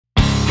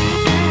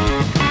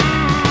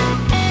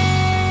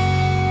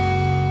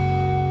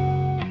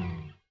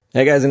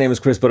Hey guys, my name is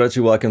Kris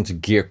Barocsi. Welcome to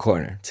Gear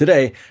Corner.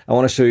 Today, I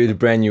want to show you the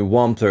brand new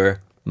Wampler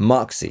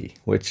Moxie,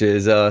 which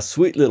is a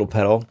sweet little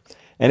pedal,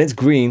 and it's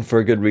green for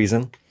a good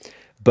reason,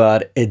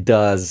 but it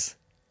does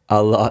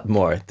a lot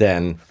more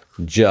than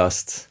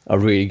just a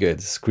really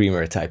good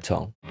screamer type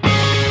tone.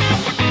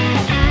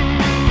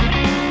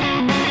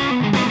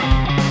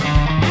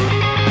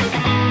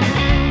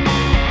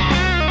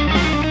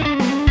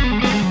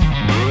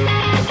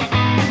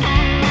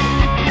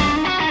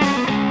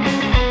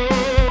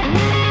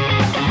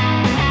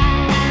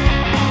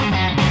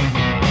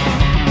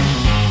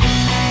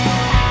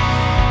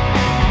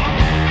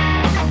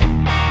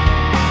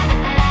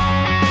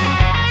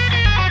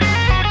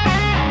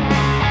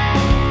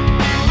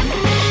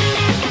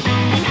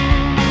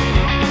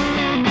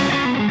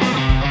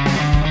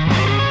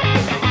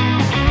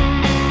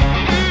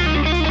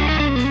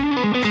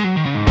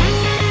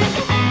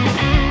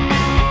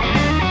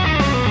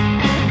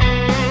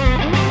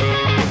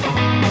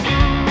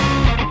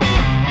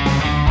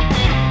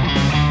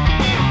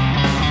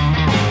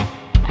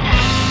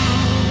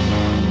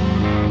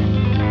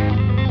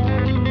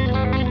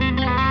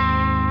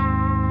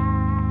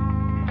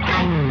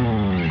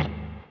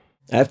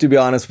 I have to be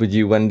honest with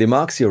you, when the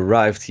Moxie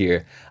arrived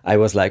here, I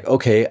was like,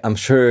 okay, I'm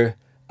sure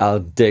I'll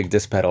dig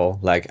this pedal.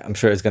 Like, I'm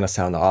sure it's gonna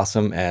sound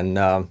awesome.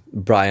 And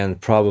Brian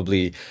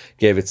probably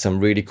gave it some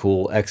really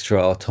cool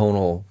extra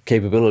tonal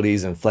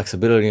capabilities and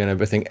flexibility and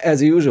everything,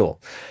 as usual.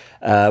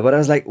 But I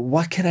was like,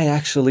 what can I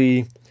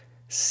actually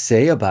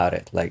say about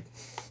it? Like,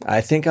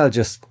 I think I'll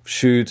just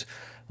shoot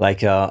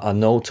like a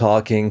no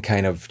talking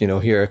kind of, you know,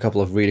 hear a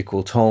couple of really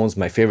cool tones,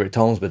 my favorite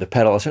tones with the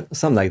pedal,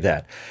 something like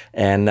that.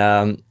 And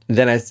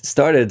then I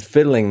started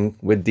fiddling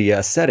with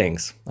the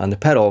settings on the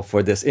pedal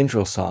for this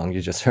intro song you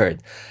just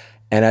heard.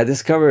 And I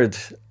discovered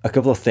a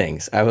couple of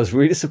things. I was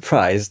really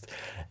surprised,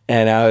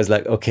 and I was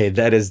like, okay,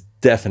 that is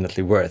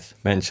definitely worth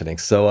mentioning.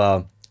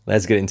 So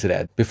let's get into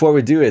that. Before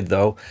we do it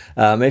though,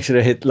 make sure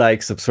to hit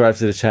like, subscribe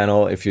to the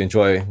channel if you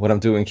enjoy what I'm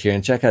doing here,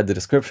 and check out the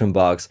description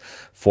box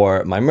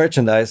for my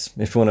merchandise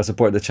if you want to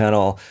support the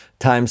channel,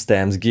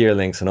 timestamps, gear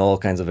links, and all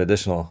kinds of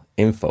additional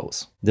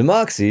infos. The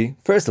Moxie,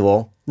 first of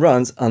all,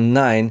 runs on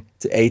 9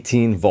 to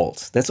 18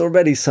 volts. That's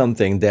already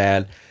something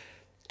that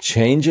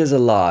changes a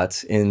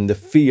lot in the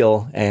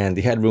feel and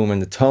the headroom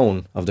and the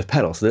tone of the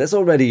pedal. So that's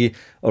already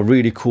a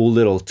really cool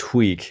little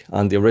tweak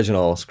on the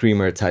original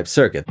screamer type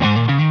circuit.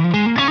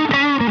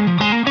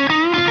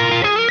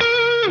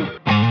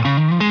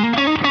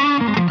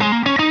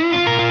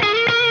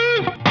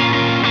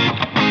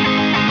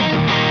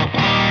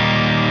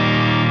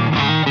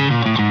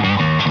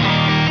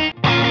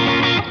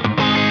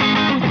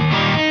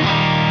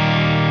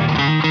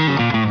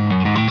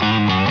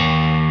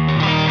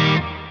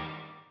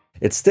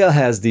 It still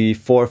has the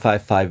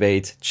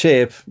 4558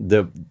 chip,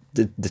 the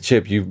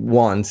chip you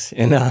want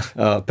in a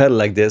pedal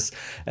like this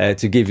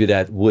to give you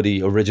that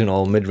woody,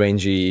 original,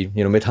 mid-rangey,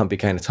 you know, mid-humpy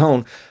kind of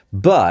tone,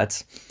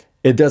 but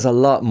it does a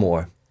lot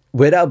more.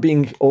 Without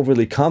being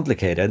overly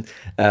complicated,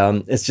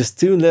 it's just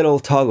two little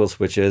toggle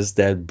switches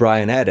that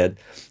Brian added,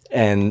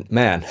 and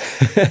man,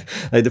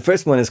 like the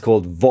first one is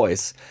called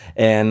voice,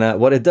 and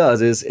what it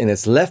does is in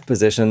its left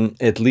position,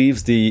 it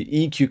leaves the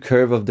EQ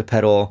curve of the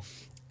pedal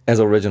as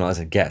original as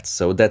it gets.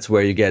 So that's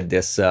where you get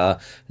this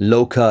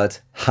low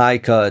cut, high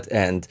cut,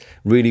 and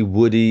really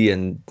woody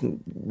and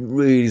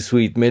really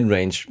sweet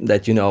mid-range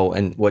that you know,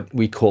 and what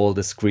we call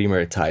the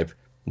screamer type,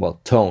 well,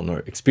 tone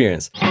or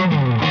experience.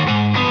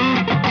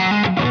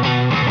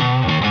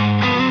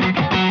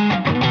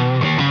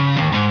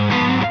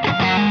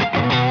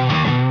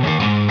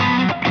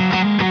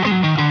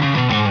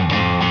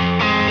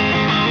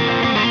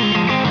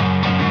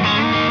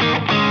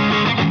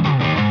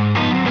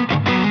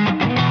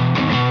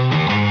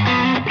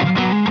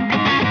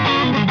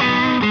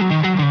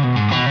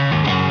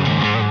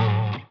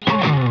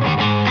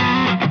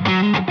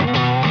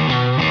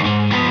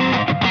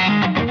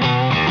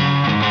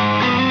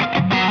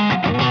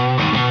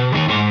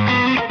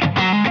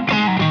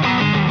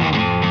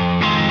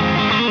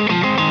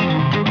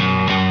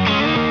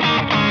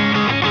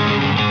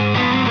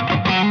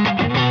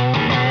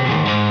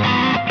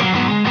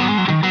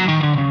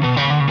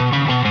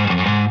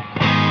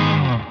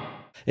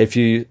 If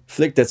you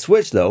flick that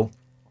switch though,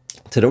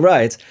 to the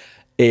right,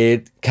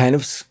 it kind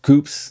of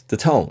scoops the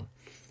tone.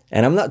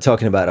 And I'm not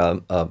talking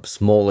about a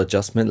small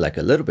adjustment, like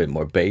a little bit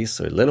more bass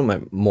or a little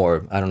bit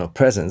more, I don't know,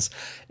 presence.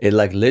 It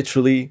like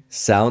literally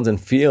sounds and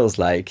feels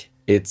like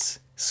it's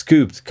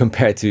scooped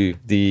compared to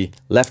the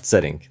left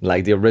setting,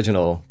 like the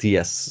original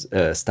DS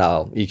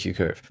style EQ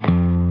curve.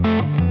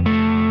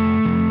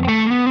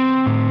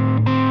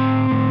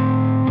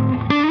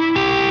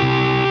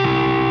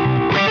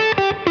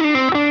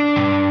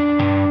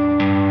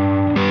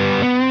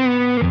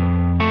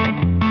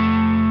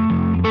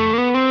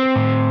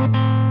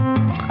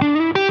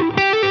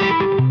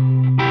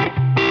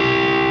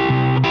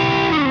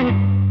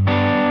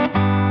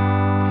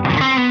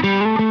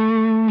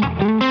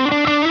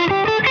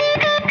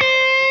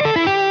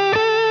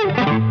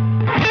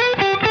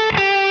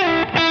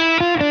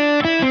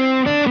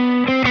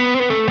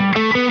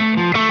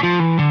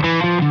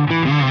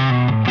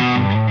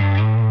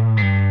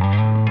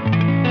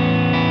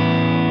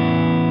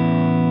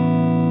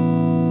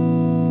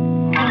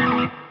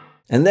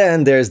 And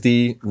then there's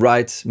the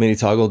right MIDI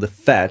toggle, the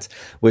FET,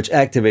 which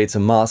activates a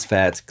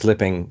Mosfet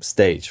clipping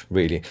stage,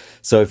 really.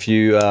 So if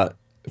you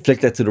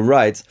flick that to the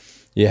right,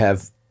 you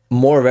have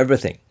more of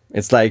everything.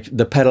 It's like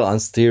the pedal on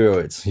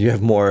steroids. You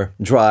have more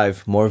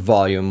drive, more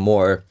volume,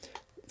 more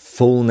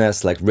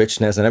fullness, like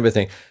richness and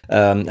everything.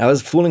 I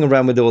was fooling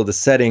around with all the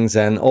settings,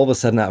 and all of a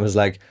sudden I was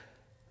like,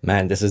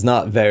 man, this is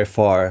not very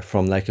far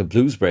from like a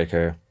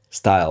bluesbreaker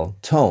style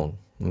tone.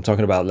 I'm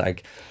talking about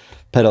like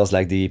pedals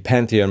like the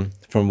Pantheon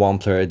from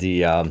Wampler,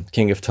 the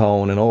King of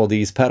Tone, and all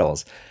these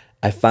pedals.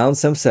 I found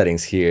some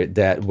settings here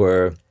that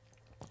were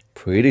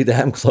pretty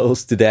damn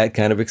close to that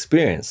kind of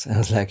experience. I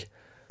was like,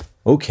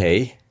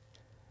 okay,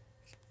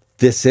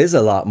 this is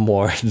a lot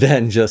more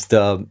than just,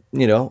 you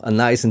know, a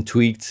nice and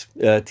tweaked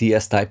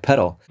TS type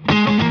pedal.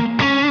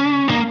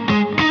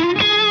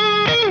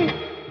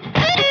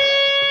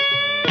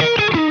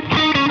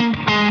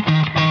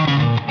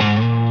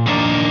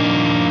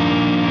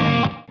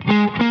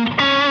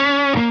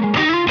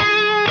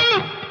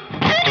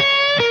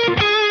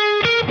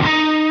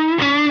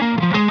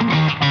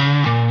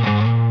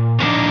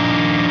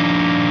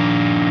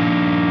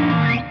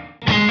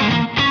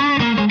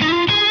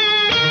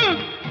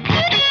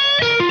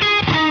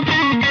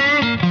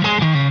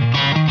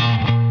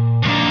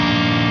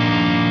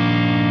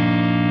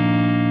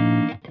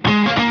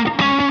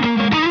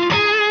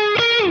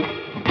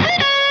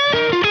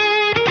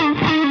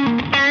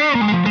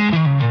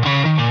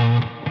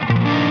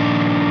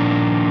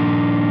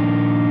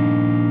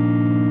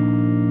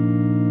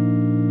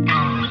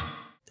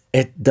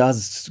 It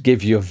does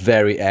give you a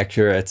very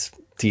accurate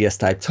TS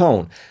type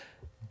tone,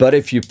 but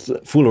if you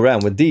fool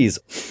around with these,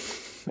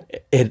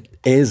 it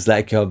is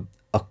like a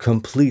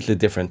completely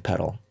different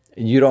pedal.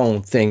 You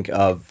don't think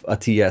of a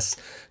TS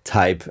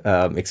type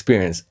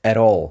experience at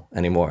all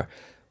anymore,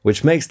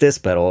 which makes this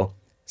pedal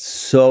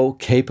so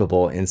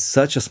capable in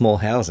such a small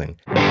housing.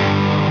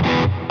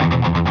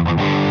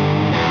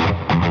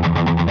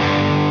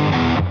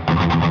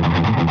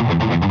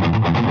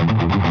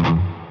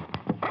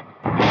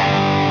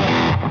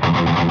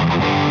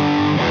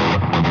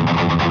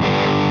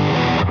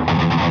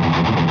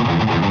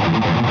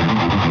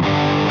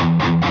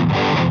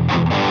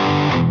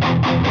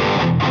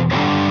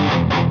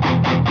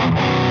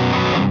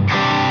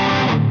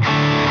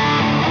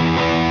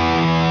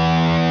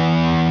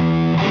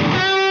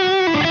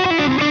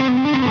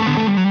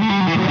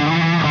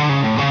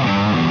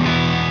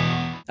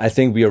 I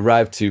think we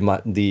arrived to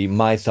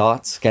my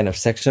thoughts kind of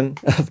section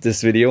of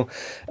this video,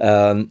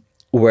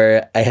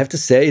 where I have to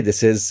say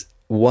this is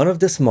one of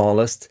the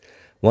smallest,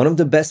 one of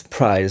the best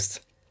priced,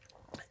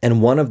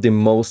 and one of the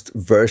most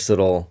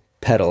versatile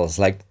pedals.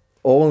 Like,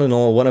 all in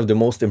all, one of the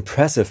most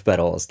impressive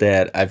pedals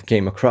that I've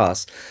came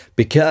across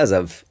because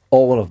of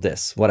all of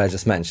this, what I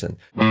just mentioned.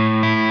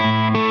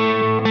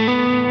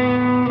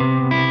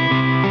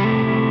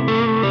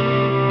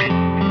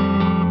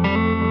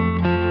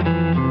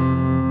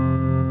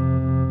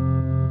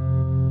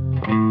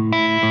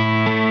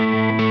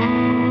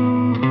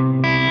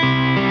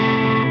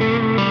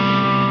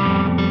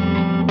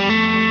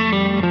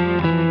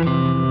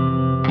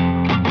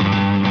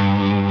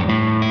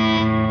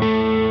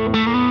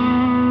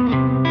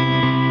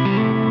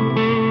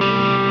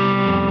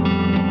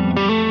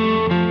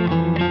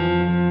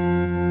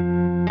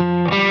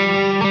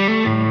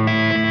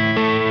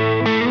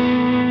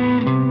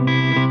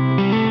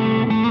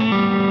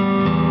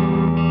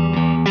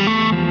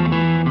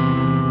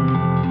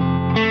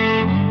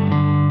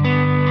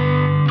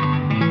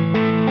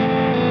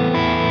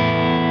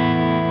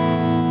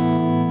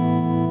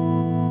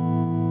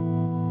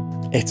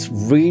 It's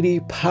really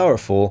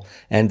powerful,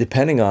 and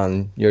depending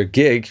on your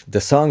gig,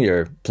 the song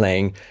you're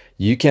playing,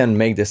 you can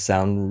make this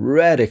sound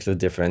radically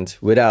different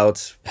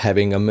without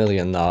having a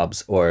million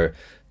knobs or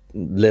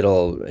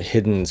little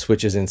hidden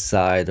switches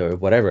inside or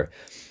whatever.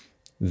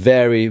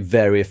 Very,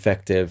 very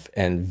effective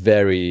and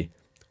very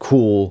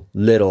cool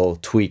little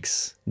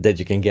tweaks that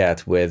you can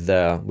get with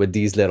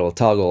these little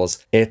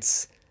toggles.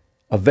 It's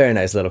a very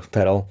nice little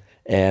pedal,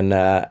 and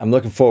I'm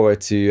looking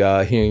forward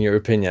to hearing your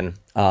opinion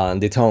on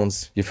the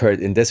tones you've heard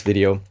in this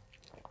video.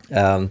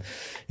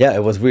 Yeah,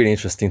 it was really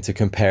interesting to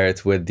compare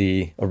it with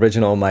the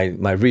original, my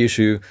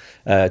reissue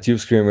Tube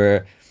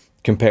Screamer,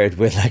 compared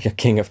with like a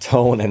King of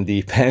Tone and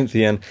the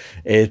Pantheon.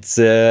 It's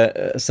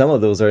some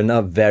of those are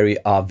not very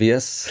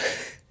obvious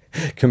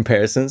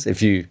comparisons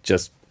if you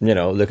just, you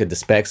know, look at the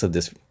specs of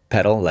this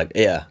pedal, like,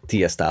 yeah,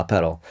 TS style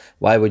pedal.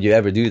 Why would you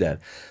ever do that?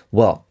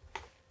 Well,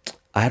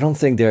 I don't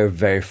think they're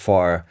very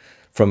far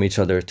from each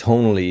other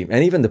tonally,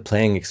 and even the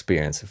playing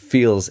experience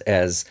feels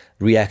as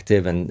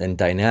reactive and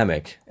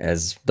dynamic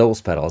as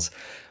those pedals,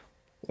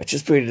 which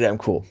is pretty damn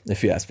cool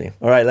if you ask me.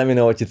 All right, let me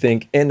know what you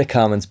think in the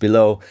comments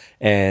below,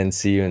 and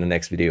see you in the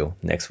next video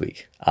next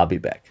week. I'll be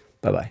back.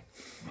 Bye-bye.